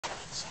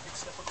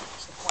It's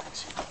the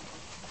planks here.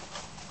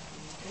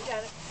 You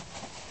got it.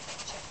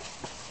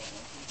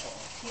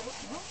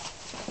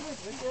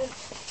 We're good.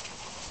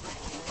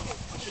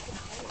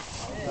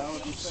 Now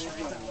at the same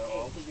time, they're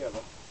all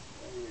together.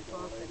 There you go,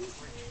 ladies.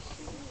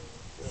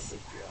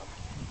 Perfect job.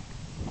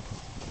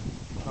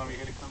 Are we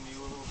going to come to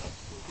you a little bit?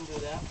 We can do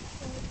that.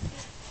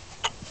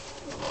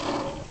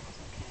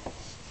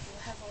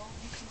 We'll have all of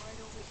you come right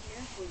over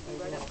here. We'll be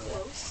right up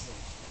close.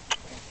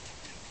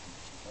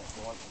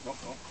 Nope,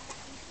 nope.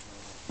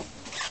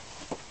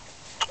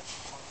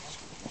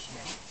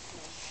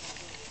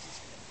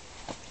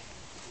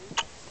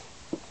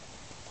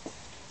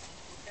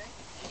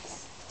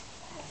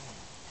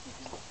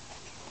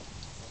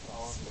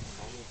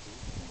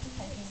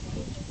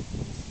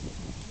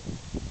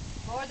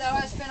 Lord, thou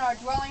hast been our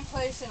dwelling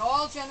place in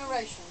all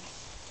generations.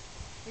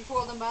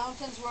 Before the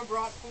mountains were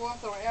brought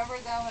forth, or ever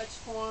thou hadst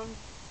formed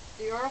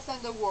the earth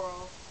and the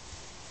world,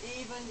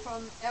 even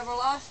from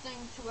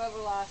everlasting to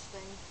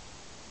everlasting,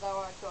 thou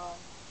art God.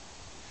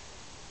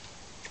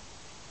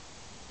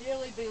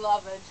 Dearly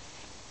beloved,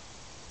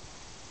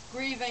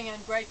 grieving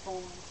and grateful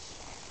ones,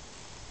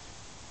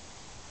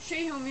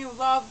 she whom you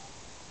love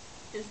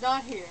is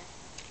not here.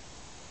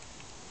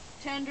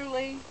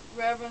 Tenderly,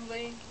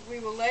 reverently, we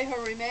will lay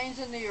her remains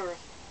in the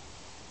earth,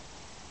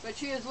 but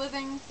she is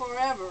living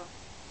forever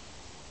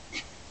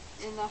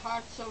in the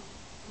hearts of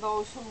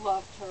those who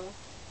loved her.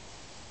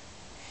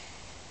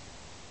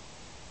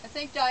 I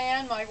think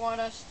Diane might want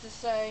to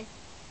say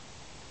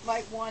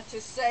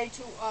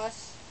to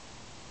us,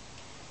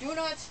 do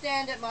not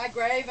stand at my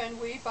grave and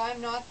weep. I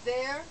am not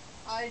there.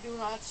 I do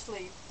not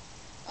sleep.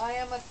 I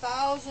am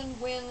 1,000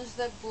 winds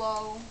that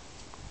blow.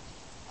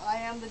 I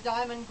am the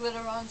diamond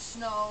glitter on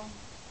snow.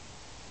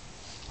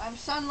 I'm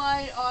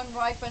sunlight on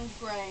ripened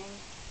grain.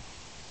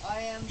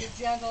 I am the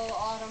gentle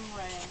autumn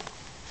rain.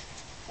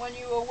 When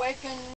you awaken